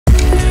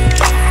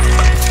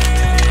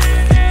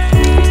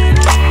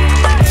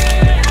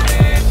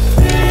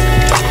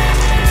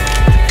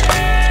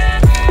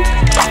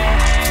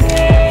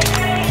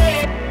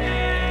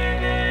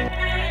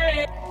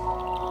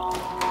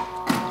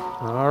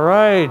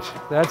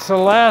right, that's the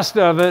last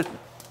of it.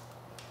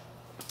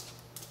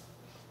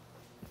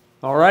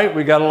 All right,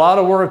 we got a lot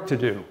of work to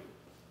do.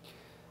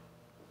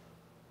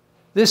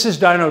 This is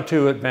Dyno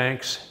 2 at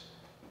Banks.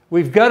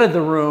 We've gutted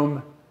the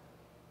room,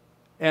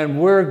 and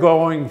we're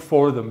going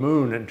for the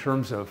moon in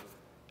terms of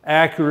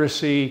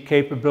accuracy,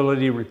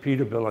 capability,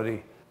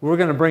 repeatability. We're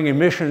going to bring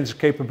emissions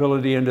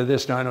capability into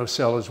this dyno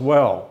cell as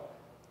well,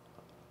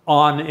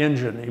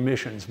 on-engine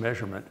emissions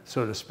measurement,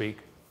 so to speak.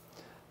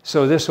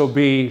 So this will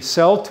be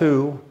cell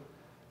 2.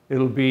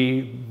 It'll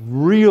be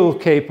real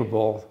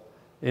capable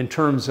in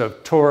terms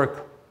of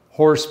torque,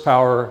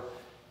 horsepower.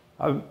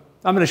 I'm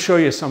going to show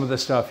you some of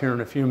this stuff here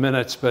in a few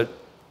minutes, but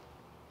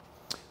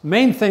the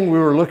main thing we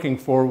were looking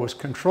for was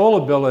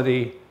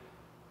controllability,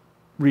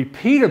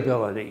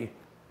 repeatability,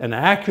 and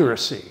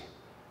accuracy.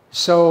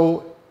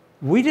 So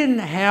we didn't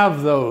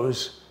have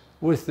those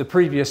with the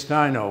previous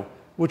dyno,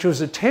 which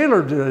was a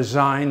tailored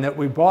design that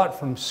we bought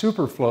from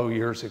Superflow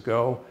years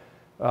ago.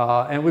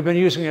 And we've been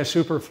using a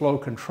Superflow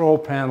control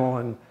panel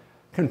and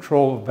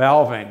control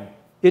valving.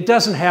 It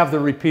doesn't have the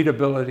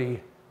repeatability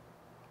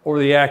or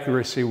the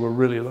accuracy we're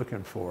really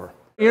looking for.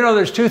 You know,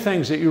 there's two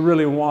things that you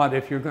really want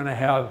if you're going to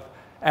have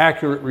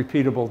accurate,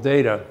 repeatable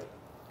data.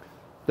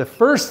 The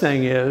first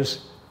thing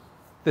is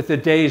that the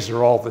days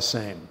are all the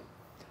same.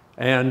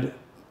 And,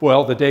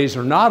 well, the days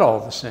are not all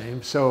the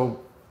same. So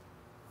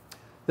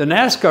the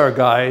NASCAR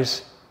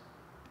guys,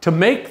 to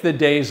make the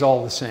days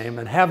all the same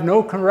and have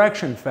no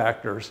correction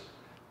factors,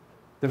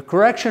 the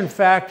correction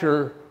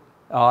factor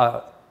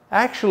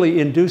actually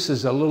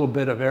induces a little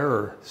bit of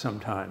error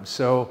sometimes.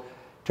 So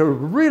to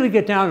really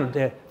get down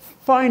to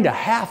find a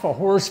half a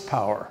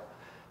horsepower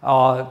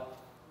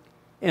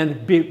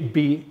and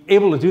be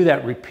able to do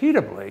that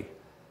repeatably,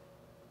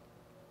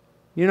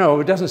 you know,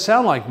 it doesn't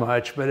sound like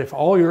much, but if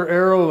all your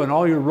aero and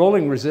all your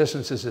rolling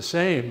resistance is the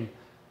same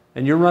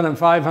and you're running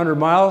 500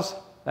 miles,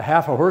 a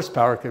half a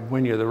horsepower could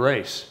win you the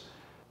race.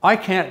 I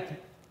can't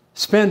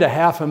spend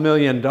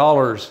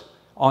 $500,000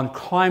 on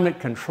climate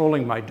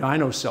controlling my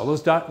dyno cell.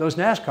 Those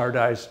NASCAR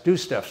guys do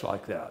stuff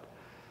like that.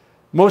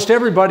 Most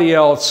everybody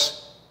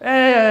else,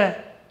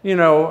 you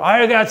know,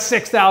 I got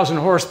 6,000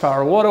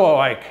 horsepower, what do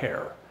I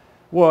care?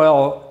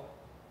 Well,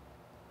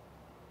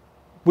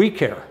 we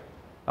care.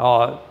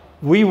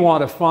 We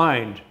want to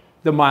find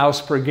the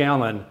miles per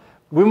gallon.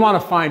 We want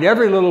to find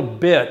every little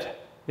bit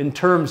in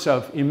terms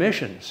of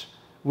emissions.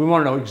 We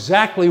want to know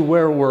exactly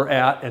where we're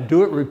at and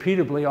do it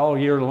repeatedly all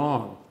year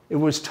long. It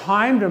was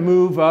time to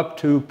move up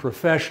to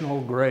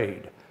professional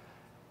grade.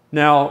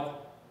 Now,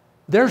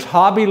 there's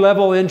hobby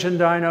level engine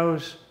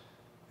dynos,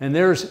 and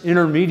there's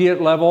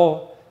intermediate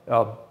level,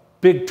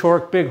 big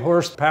torque, big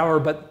horsepower,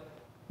 but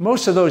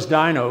most of those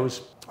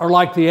dynos are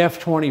like the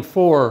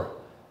F-24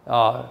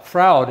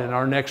 Froud in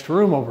our next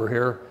room over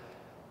here,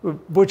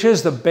 which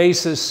is the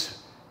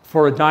basis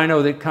for a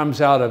dyno that comes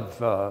out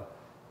of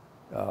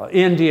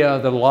India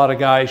that a lot of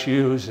guys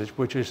use,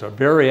 which is a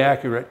very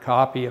accurate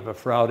copy of a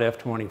Froud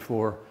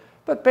F-24.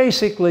 But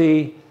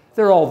basically,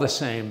 they're all the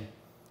same.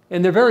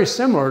 And they're very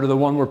similar to the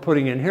one we're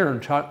putting in here in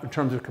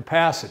terms of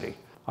capacity.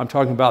 I'm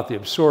talking about the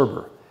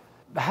absorber.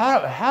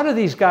 How do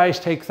these guys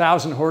take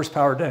 1,000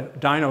 horsepower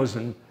dynos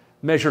and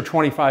measure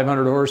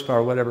 2,500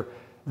 horsepower, whatever?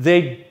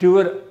 They do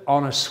it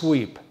on a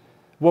sweep.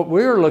 What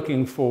we're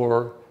looking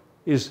for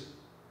is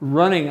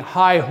running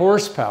high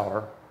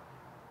horsepower.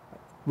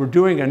 We're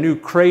doing a new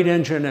crate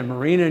engine and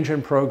marine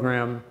engine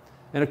program.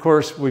 And of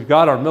course, we've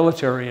got our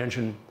military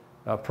engine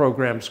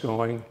programs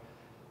going.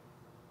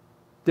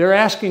 They're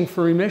asking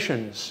for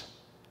emissions.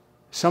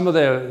 Some of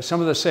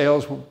the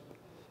sales,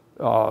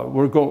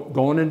 we're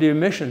going into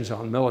emissions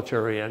on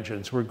military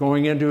engines. We're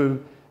going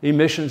into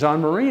emissions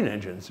on marine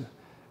engines.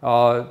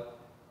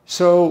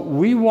 So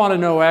we want to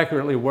know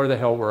accurately where the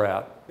hell we're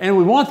at. And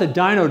we want the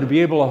dyno to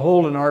be able to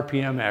hold an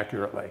RPM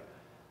accurately,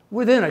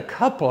 within a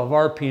couple of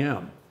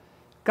RPM.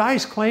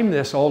 Guys claim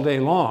this all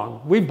day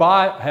long. We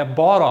have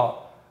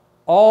bought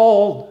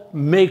all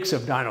makes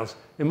of dynos.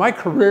 In my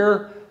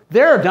career,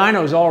 there are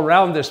dynos all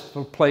around this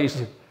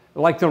place,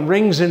 like the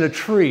rings in a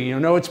tree. You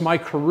know, it's my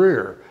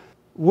career.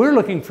 We're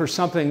looking for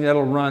something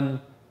that'll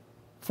run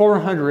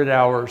 400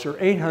 hours or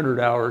 800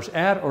 hours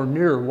at or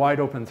near wide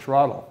open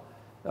throttle.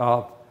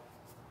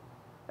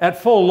 At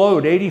full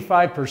load,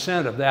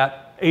 85% of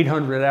that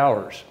 800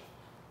 hours.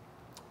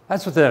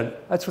 That's what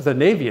the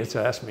Navy has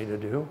asked me to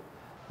do.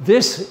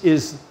 This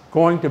is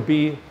going to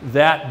be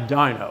that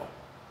dyno.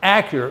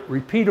 Accurate,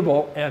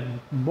 repeatable,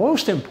 and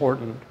most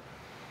important,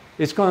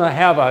 it's going to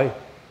have a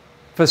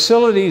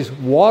facilities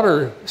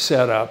water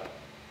setup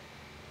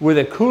with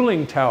a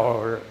cooling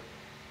tower,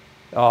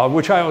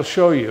 which I will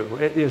show you.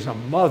 It is a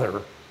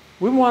mother.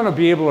 We want to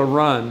be able to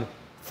run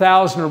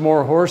 1,000 or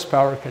more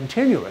horsepower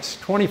continuous,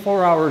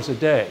 24 hours a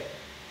day.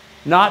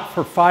 Not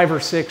for 5 or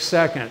 6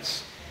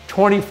 seconds,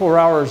 24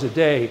 hours a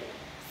day,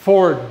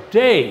 for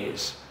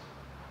days.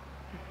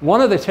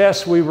 One of the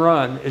tests we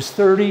run is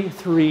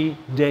 33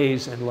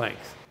 days in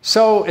length.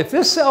 So if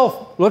this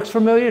cell looks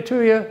familiar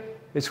to you,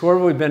 it's where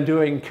we've been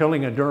doing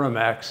killing a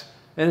Duramax,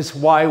 and it's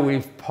why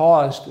we've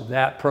paused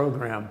that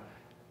program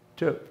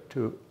to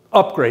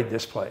upgrade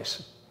this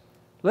place.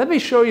 Let me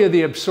show you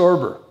the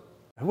absorber.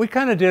 We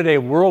kind of did a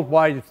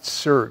worldwide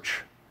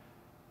search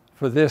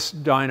for this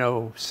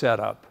dyno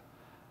setup.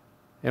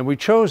 And we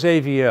chose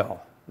AVL.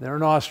 They're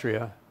in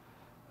Austria,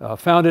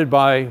 founded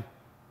by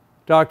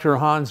Dr.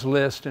 Hans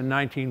List in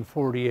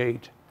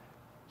 1948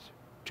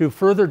 to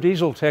further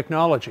diesel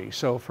technology.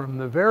 So from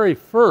the very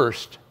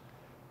first,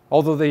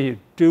 although they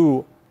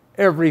do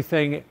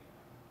everything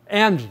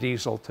and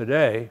diesel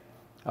today,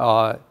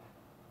 from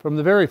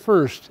the very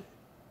first,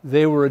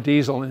 they were a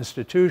diesel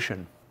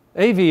institution.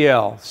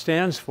 AVL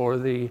stands for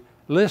the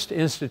List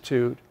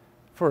Institute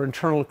for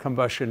Internal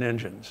Combustion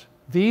Engines.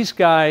 These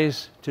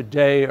guys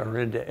today are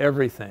into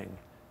everything.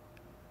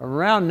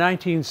 Around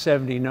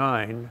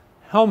 1979,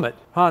 Helmut,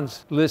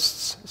 Hans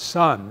List's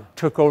son,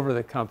 took over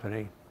the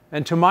company.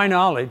 And to my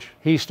knowledge,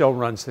 he still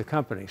runs the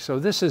company. So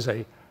this is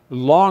a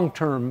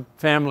long-term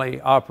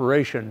family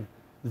operation.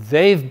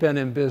 They've been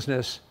in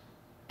business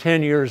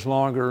 10 years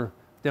longer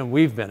than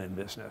we've been in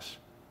business.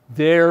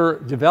 They're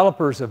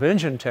developers of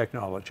engine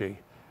technology.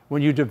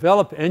 When you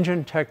develop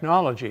engine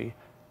technology,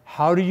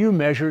 how do you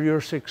measure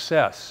your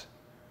success?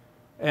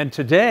 And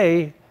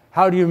today,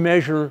 how do you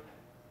measure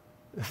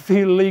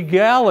the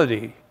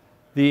legality,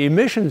 the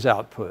emissions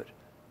output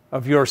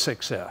of your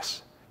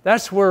success?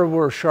 That's where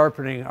we're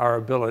sharpening our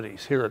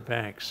abilities here at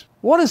Banks.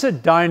 What does a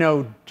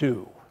dyno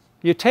do?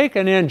 You take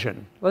an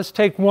engine. Let's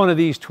take one of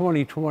these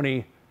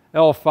 2020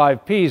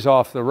 L5Ps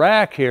off the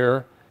rack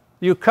here.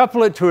 You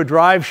couple it to a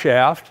drive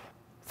shaft.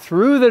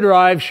 Through the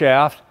drive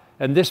shaft,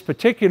 and this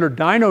particular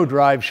dyno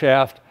drive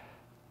shaft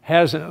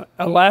has an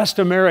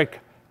elastomeric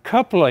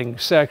coupling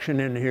section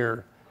in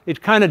here.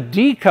 It kind of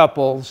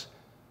decouples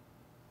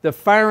the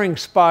firing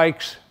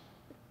spikes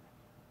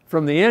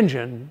from the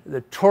engine,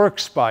 the torque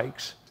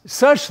spikes,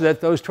 such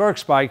that those torque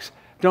spikes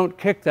don't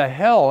kick the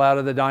hell out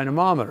of the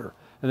dynamometer.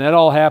 And that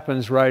all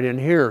happens right in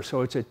here.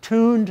 So it's a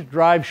tuned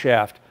drive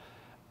shaft.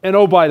 And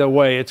oh, by the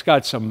way, it's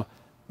got some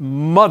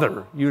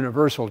mother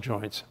universal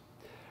joints.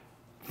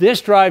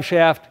 This drive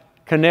shaft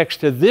connects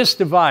to this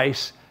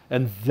device,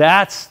 and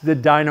that's the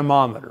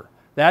dynamometer.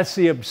 That's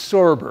the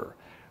absorber.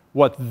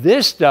 What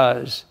this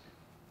does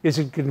is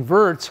it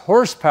converts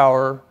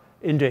horsepower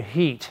into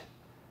heat.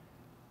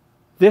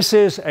 This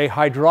is a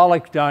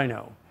hydraulic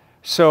dyno.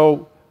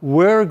 So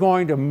we're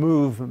going to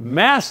move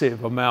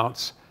massive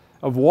amounts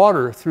of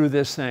water through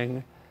this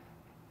thing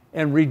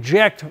and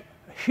reject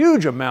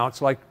huge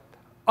amounts, like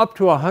up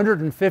to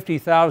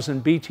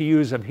 150,000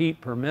 BTUs of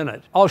heat per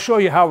minute. I'll show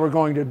you how we're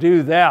going to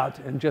do that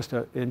in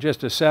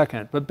just a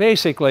second. But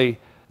basically,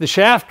 the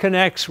shaft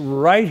connects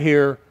right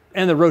here,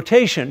 and the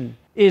rotation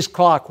is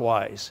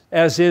clockwise,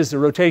 as is the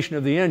rotation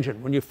of the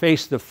engine. When you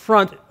face the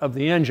front of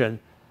the engine,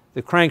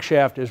 the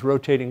crankshaft is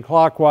rotating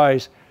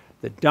clockwise,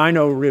 the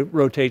dyno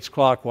rotates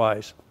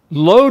clockwise.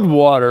 Load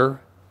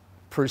water,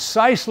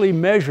 precisely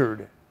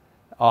measured,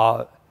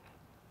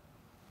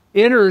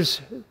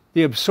 enters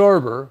the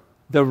absorber.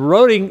 The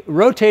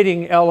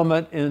rotating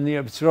element in the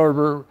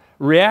absorber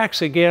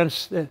reacts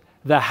against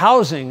the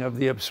housing of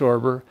the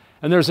absorber,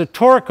 and there's a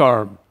torque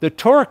arm. The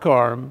torque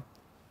arm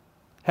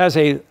has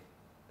a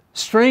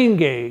strain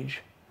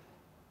gauge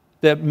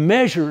that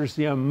measures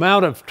the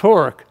amount of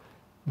torque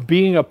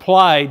being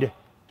applied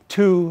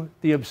to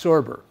the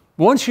absorber.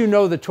 Once you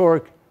know the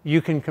torque,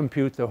 you can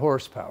compute the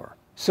horsepower.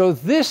 So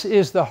this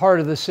is the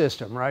heart of the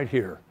system right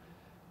here.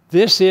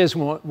 This is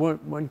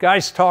when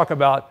guys talk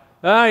about,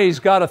 he's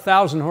got a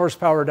 1,000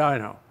 horsepower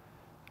dyno.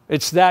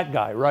 It's that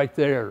guy right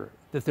there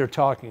that they're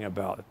talking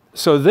about.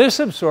 So this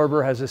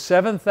absorber has a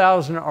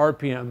 7,000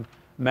 RPM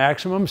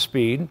maximum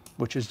speed,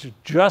 which is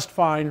just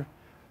fine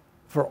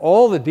for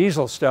all the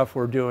diesel stuff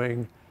we're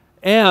doing,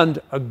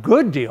 and a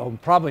good deal,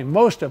 probably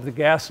most of the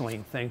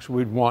gasoline things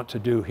we'd want to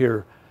do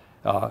here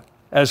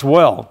as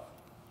well.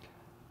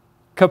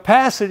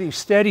 Capacity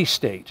steady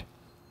state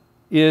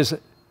is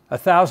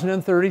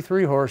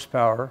 1,033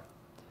 horsepower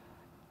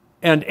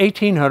and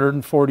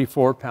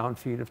 1,844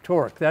 pound-feet of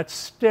torque. That's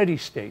steady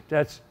state.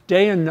 That's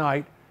day and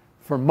night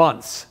for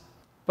months.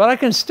 But I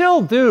can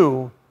still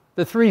do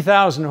the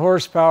 3,000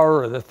 horsepower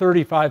or the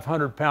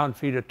 3,500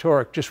 pound-feet of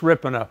torque just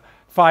ripping a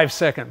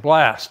 5-second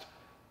blast.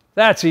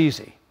 That's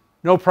easy.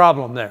 No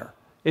problem there.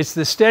 It's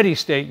the steady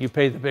state you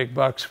pay the big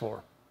bucks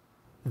for.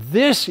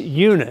 This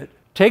unit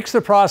takes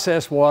the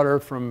processed water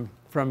from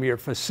your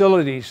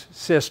facility's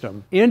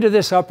system into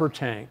this upper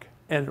tank,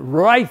 and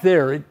right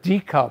there it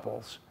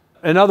decouples.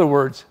 In other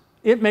words,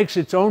 it makes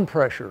its own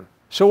pressure.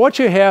 So what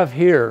you have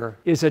here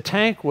is a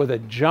tank with a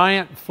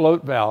giant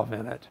float valve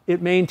in it.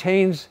 It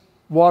maintains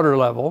water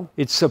level.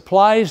 It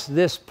supplies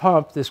this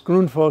pump, this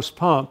Grundfos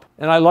pump,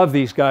 and I love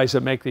these guys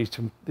that make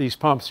these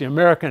pumps. The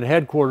American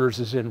headquarters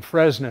is in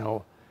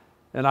Fresno,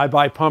 and I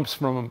buy pumps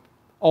from them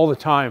all the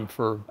time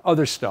for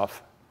other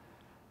stuff.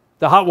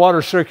 The hot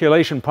water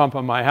circulation pump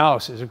on my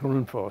house is a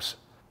Grundfos.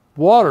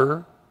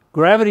 Water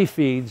gravity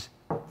feeds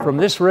from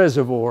this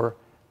reservoir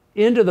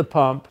into the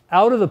pump,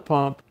 out of the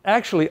pump,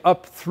 actually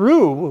up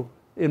through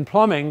in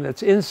plumbing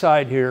that's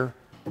inside here,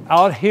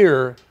 out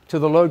here to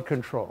the load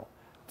control.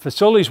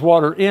 Facilities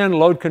water in,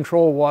 load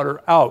control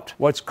water out.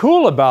 What's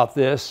cool about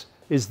this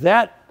is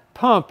that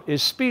pump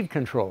is speed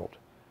controlled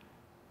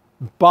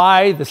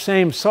by the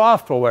same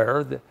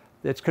software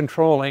that's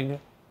controlling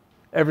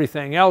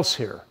everything else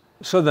here.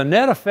 So the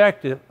net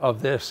effect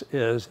of this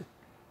is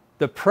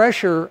the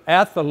pressure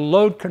at the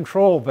load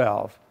control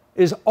valve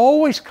is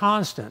always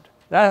constant.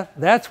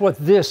 That's what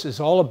this is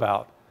all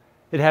about.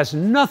 It has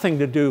nothing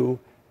to do,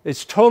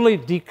 it's totally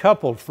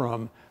decoupled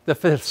from the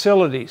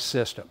facilities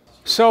system.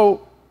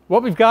 So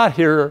what we've got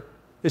here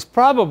is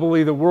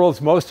probably the world's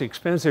most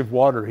expensive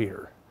water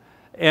heater.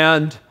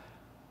 And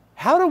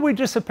how do we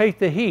dissipate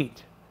the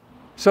heat?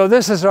 So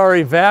this is our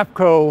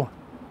Evapco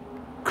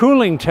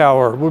cooling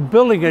tower. We're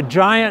building a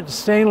giant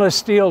stainless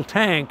steel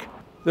tank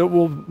that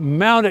will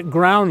mount at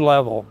ground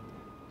level.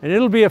 And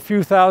it'll be a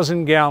few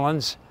thousand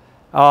gallons.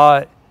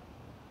 The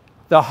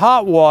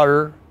hot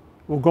water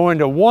will go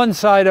into one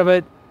side of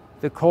it.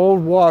 The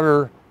cold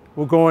water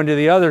will go into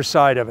the other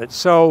side of it.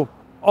 So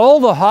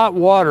all the hot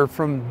water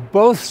from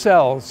both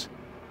cells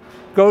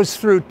goes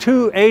through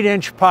two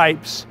 8-inch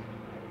pipes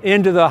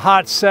into the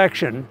hot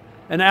section.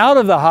 And out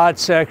of the hot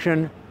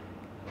section,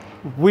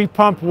 we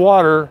pump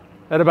water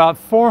at about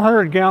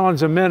 400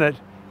 gallons a minute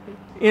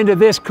into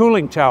this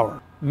cooling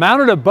tower.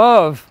 Mounted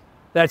above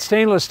that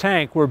stainless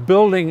tank, we're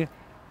building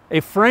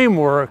a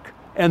framework,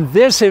 and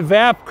this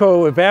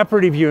Evapco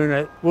evaporative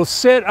unit will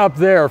sit up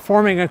there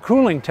forming a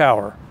cooling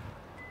tower.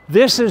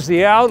 This is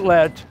the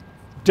outlet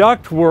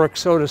duct work,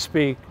 so to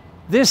speak.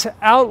 This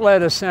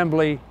outlet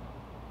assembly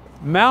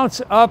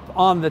mounts up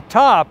on the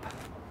top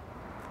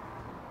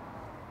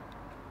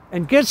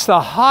and gets the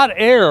hot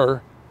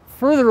air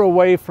further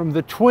away from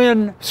the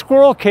twin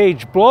squirrel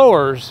cage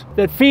blowers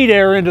that feed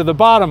air into the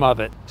bottom of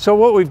it. So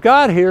what we've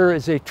got here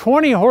is a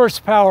 20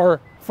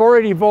 horsepower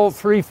 480 volt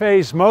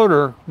three-phase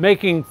motor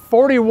making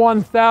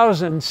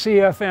 41,000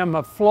 CFM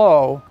of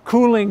flow,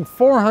 cooling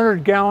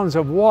 400 gallons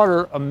of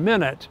water a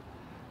minute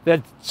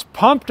that's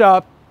pumped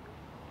up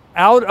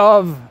out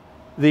of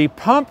the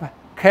pump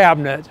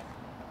cabinet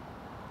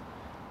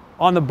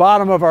on the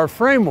bottom of our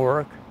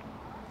framework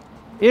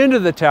into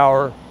the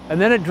tower, and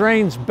then it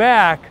drains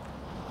back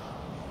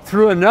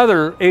through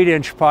another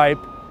 8-inch pipe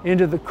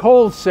into the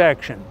cold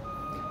section.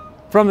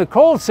 From the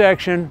cold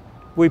section,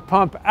 we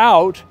pump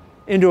out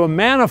into a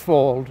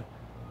manifold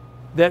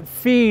that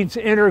feeds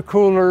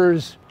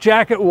intercoolers,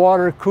 jacket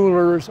water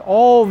coolers,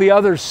 all the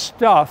other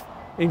stuff,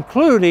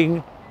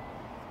 including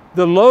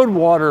the load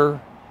water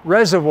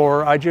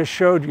reservoir I just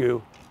showed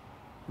you,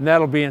 and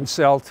that'll be in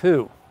cell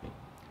 2.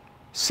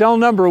 Cell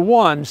number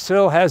 1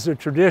 still has the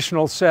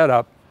traditional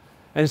setup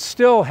and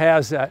still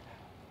has that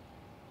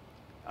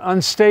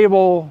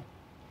unstable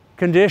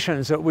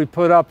conditions that we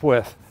put up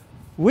with.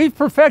 We've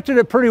perfected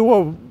it pretty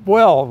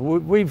well.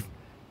 We've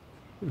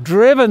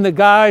driven the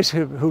guys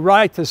who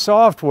write the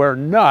software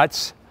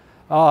nuts,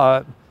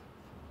 but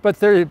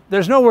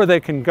there's nowhere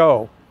they can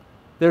go.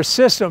 Their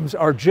systems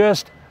are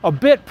just a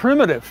bit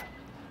primitive.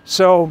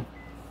 So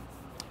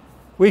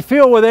we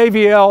feel with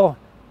AVL,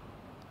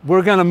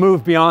 we're going to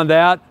move beyond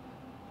that,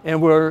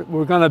 and we're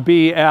going to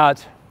be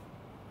at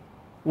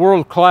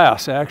world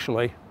class,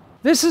 actually.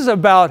 This is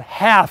about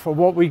half of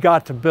what we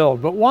got to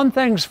build, but one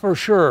thing's for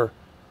sure,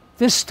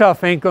 this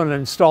stuff ain't going to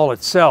install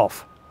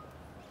itself.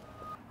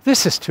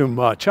 This is too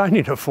much. I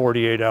need a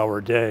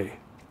 48-hour day.